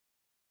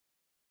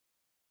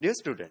Dear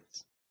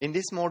students, in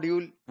this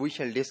module we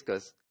shall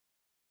discuss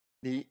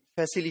the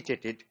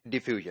facilitated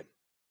diffusion.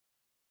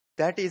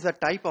 That is a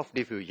type of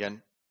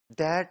diffusion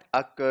that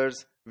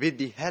occurs with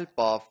the help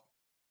of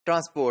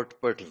transport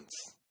proteins.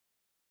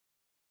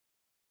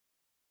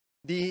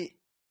 The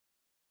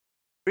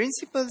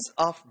principles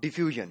of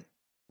diffusion,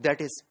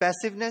 that is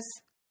passiveness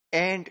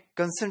and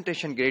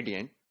concentration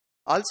gradient,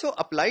 also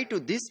apply to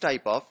this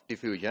type of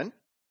diffusion.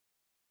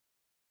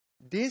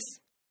 This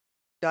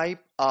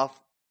type of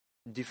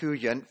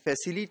diffusion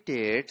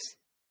facilitates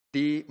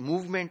the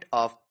movement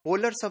of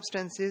polar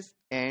substances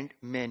and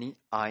many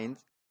ions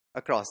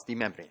across the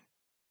membrane.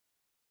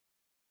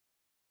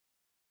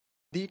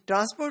 The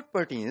transport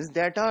proteins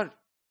that are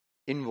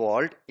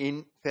involved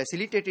in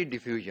facilitated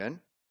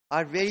diffusion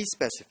are very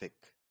specific.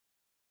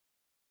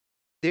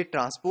 They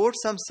transport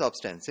some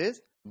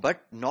substances,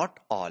 but not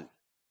all.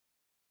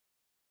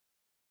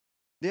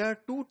 There are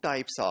two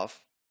types of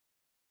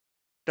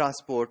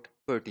transport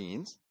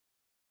proteins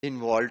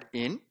involved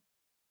in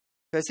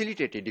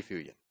facilitated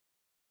diffusion.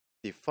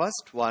 The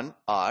first one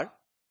are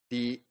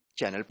the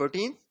channel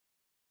proteins,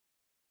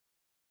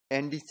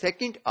 and the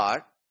second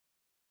are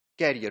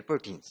carrier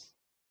proteins.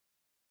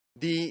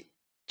 The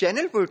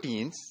channel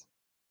proteins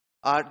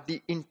are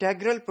the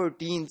integral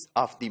proteins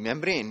of the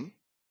membrane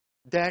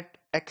that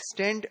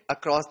extend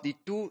across the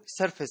two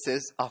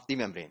surfaces of the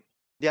membrane.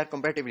 They are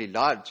comparatively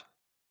large.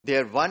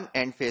 Their one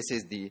end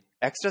faces the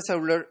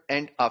extracellular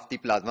end of the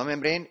plasma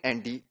membrane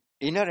and the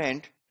inner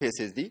end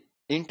faces the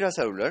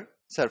intracellular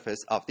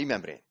surface of the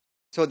membrane.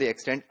 So they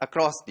extend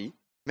across the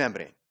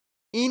membrane.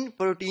 In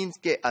proteins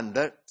के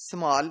अंदर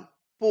small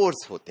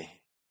pores होते हैं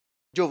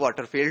जो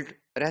water field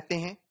रहते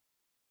हैं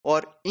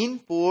और इन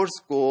pores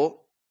को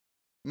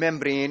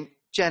membrane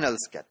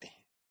channels कहते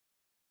हैं.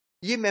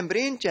 ये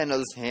मेम्ब्रेन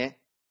चैनल्स हैं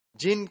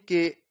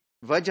जिनके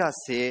वजह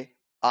से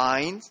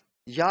आयंस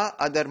या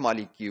अदर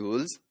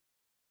मॉलिक्यूल्स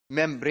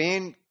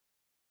मेम्ब्रेन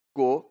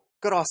को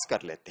क्रॉस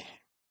कर लेते हैं.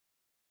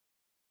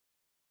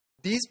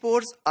 These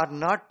pores are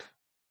not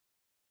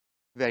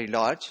very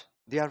large,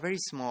 they are very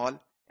small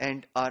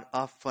and are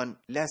often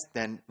less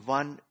than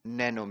 1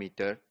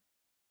 nanometer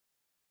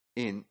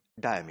in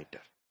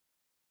diameter.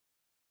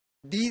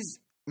 These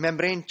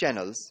membrane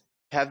channels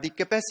have the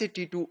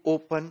capacity to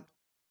open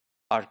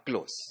or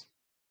close.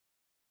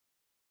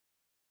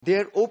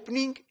 Their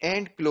opening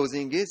and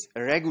closing is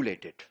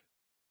regulated.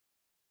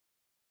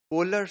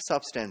 Polar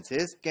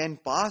substances can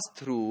pass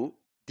through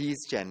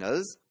these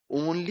channels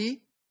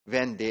only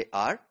when they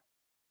are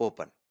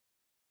open.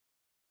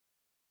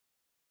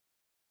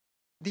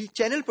 The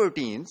channel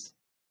proteins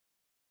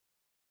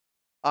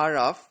are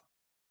of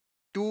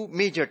two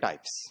major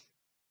types.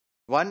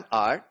 One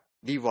are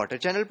the water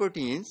channel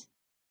proteins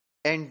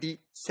and the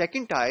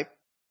second type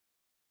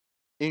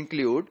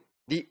include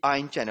the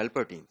ion channel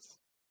proteins.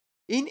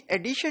 In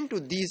addition to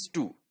these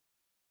two,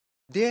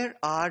 there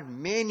are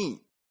many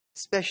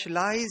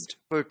specialized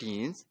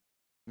proteins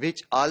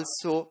which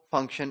also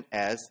function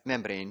as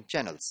membrane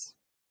channels.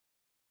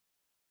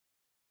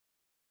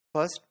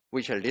 First,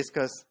 we shall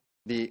discuss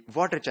the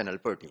water channel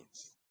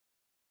proteins,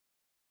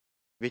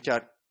 which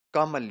are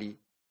commonly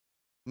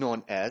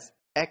known as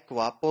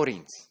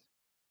aquaporins.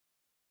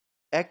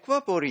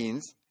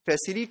 Aquaporins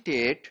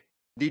facilitate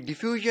the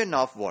diffusion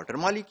of water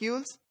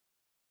molecules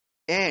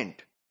and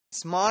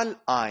small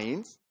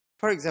ions,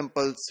 for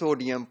example,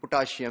 sodium,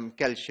 potassium,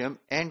 calcium,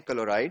 and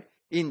chloride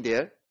in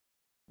their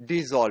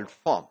dissolved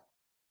form.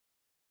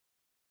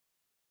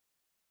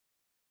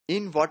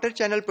 In water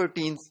channel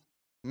proteins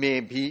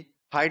में भी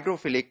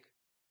hydrophilic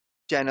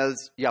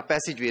channels या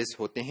पैसेजवेज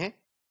होते हैं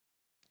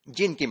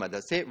जिनकी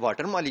मदद से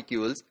water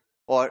molecules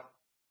और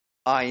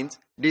ions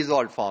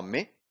dissolve form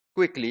में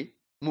क्विकली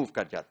मूव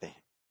कर जाते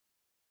हैं.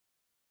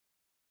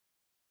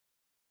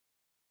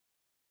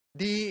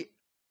 The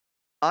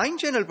ion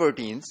channel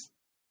proteins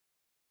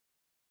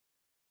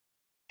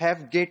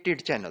have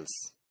gated channels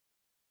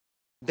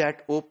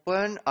that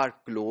open or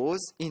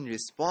close in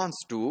response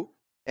to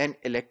an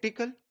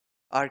electrical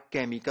or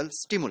chemical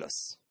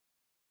stimulus.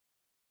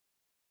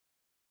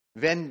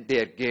 When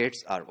their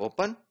gates are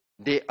open,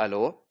 they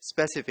allow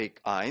specific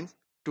ions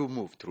to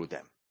move through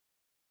them.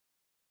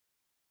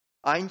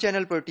 Ion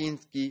channel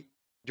proteins की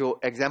जो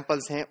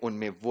examples हैं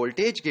उनमें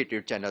voltage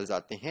gated channels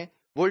आते हैं.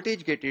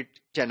 Voltage gated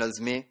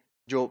channels में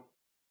जो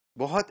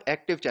बहुत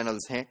active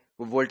channels हैं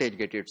वो voltage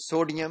gated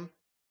sodium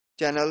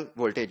channel,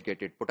 voltage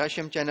gated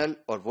potassium channel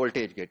और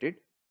वोल्टेज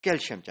गेटेड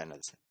कैल्शियम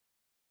चैनल्स हैं.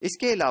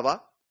 इसके अलावा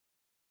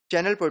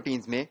चैनल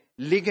प्रोटीन्स में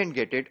लिगेंड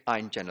गेटेड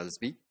आयन चैनल्स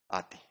भी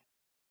आते हैं.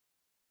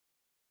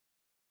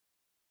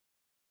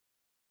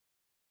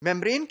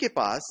 मेम्ब्रेन के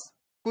पास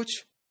कुछ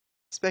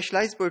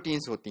स्पेशलाइज्ड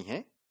प्रोटीन्स होती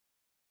हैं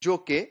जो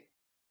कि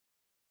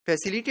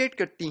फैसिलिटेट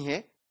करती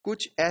हैं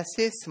कुछ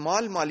ऐसे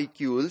स्मॉल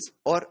मॉलिक्यूल्स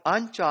और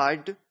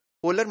अनचार्ज्ड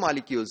पोलर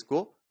मॉलिक्यूल्स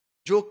को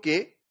जो कि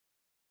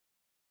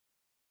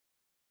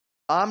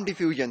आम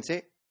डिफ्यूजन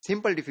से,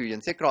 सिंपल डिफ्यूजन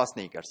से क्रॉस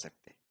नहीं कर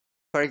सकते.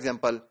 For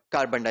example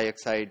carbon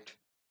dioxide,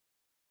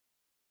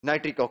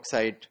 nitric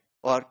oxide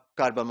और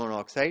कार्बन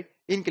मोनोऑक्साइड,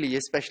 इनके लिए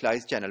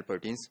स्पेशलाइज्ड चैनल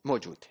प्रोटीन्स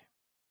मौजूद हैं.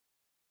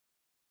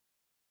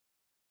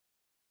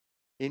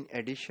 in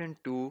addition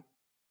to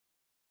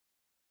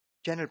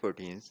channel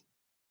proteins,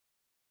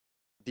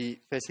 the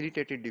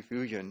facilitated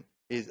diffusion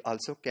is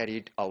also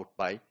carried out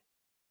by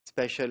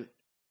special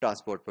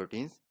transport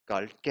proteins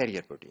called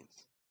carrier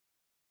proteins.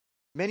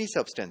 Many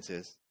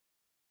substances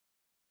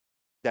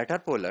that are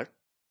polar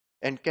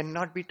and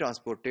cannot be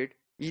transported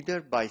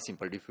either by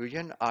simple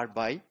diffusion or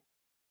by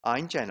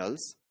ion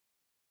channels,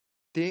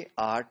 they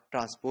are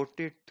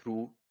transported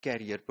through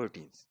carrier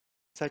proteins.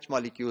 Such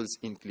molecules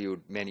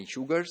include many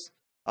sugars,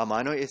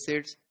 amino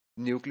acids,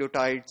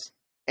 nucleotides,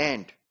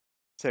 and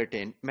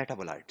certain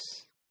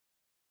metabolites.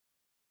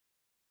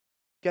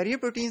 Carrier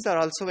proteins are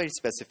also very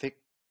specific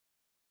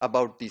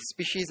about the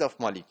species of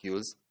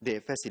molecules they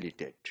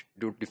facilitate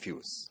to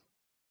diffuse.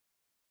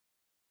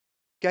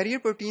 Carrier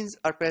proteins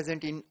are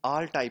present in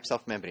all types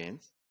of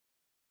membranes.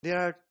 There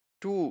are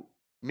two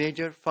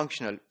major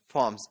functional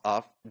forms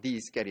of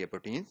these carrier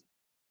proteins.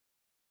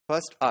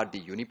 First are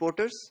the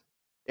uniporters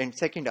and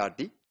second are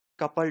the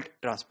coupled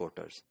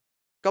transporters.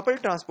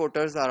 Coupled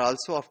transporters are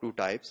also of two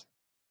types,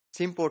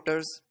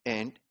 symporters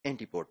and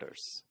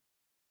antiporters.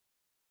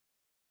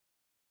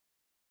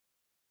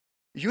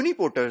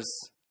 यूनिपोर्टर्स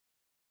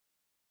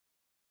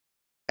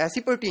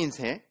ऐसी proteins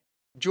हैं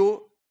जो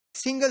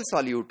single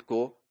solute को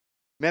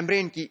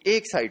membrane की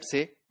एक side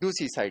से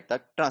दूसरी side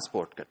तक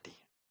transport करती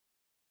हैं,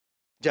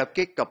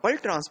 जबकि कपल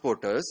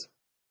ट्रांसपोर्टर्स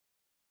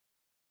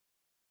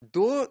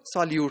दो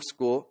सॉल्यूट्स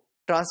को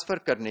ट्रांसफर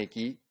करने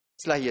की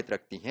सलाहियत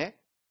रखती हैं,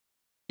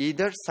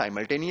 ईदर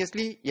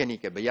साइमल्टेनियसली यानी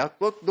कि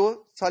बैक वक्त दो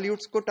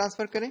सॉल्यूट्स को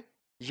ट्रांसफर करें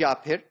या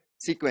फिर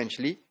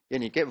सीक्वेंशली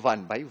यानी कि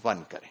 1 by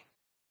 1 करें.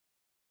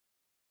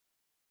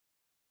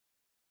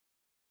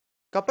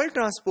 कपल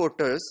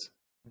ट्रांसपोर्टर्स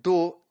दो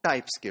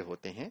टाइप्स के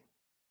होते हैं,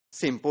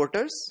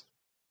 सिम्पोर्टर्स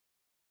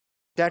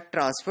that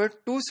transfer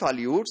to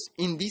solutes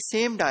in the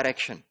same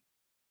direction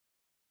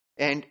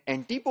and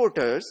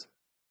एंटीपोर्टर्स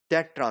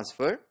that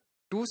transfer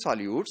to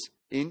solutes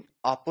in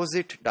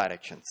opposite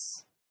directions.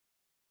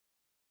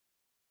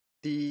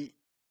 The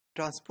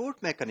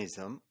transport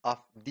mechanism of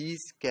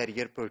these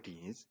carrier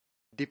proteins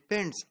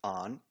depends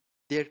on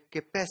their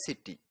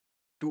capacity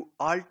to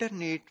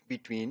alternate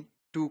between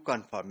two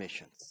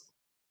conformations.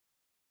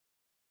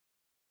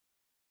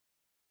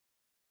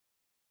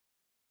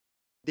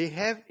 They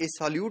have a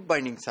solute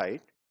binding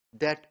site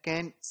that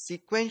can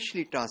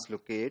sequentially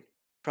translocate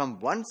from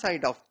one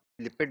side of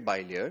lipid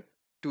bilayer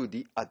to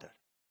the other.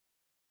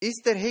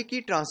 इस तरह की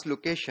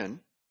translocation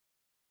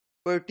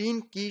protein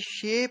की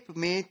shape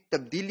में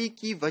तब्दीली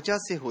की वजह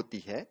से होती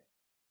है,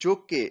 जो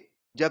कि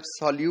जब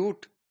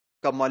सॉल्यूट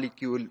का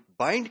मॉलिक्यूल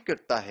बाइंड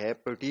करता है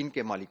प्रोटीन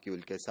के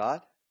मॉलिक्यूल के साथ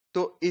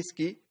तो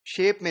इसकी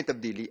शेप में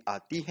तब्दीली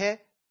आती है,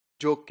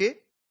 जो कि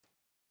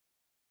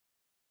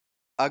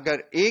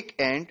अगर एक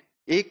एंड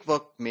एक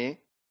वक्त में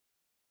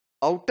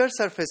आउटर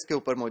सरफेस के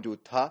ऊपर मौजूद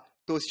था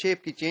तो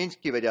शेप की चेंज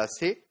की वजह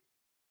से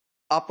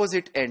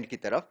अपोजिट एंड की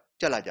तरफ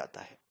चला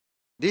जाता है.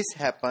 This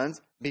happens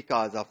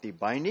because of the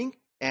binding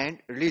and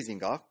releasing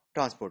of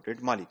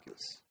transported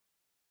molecules.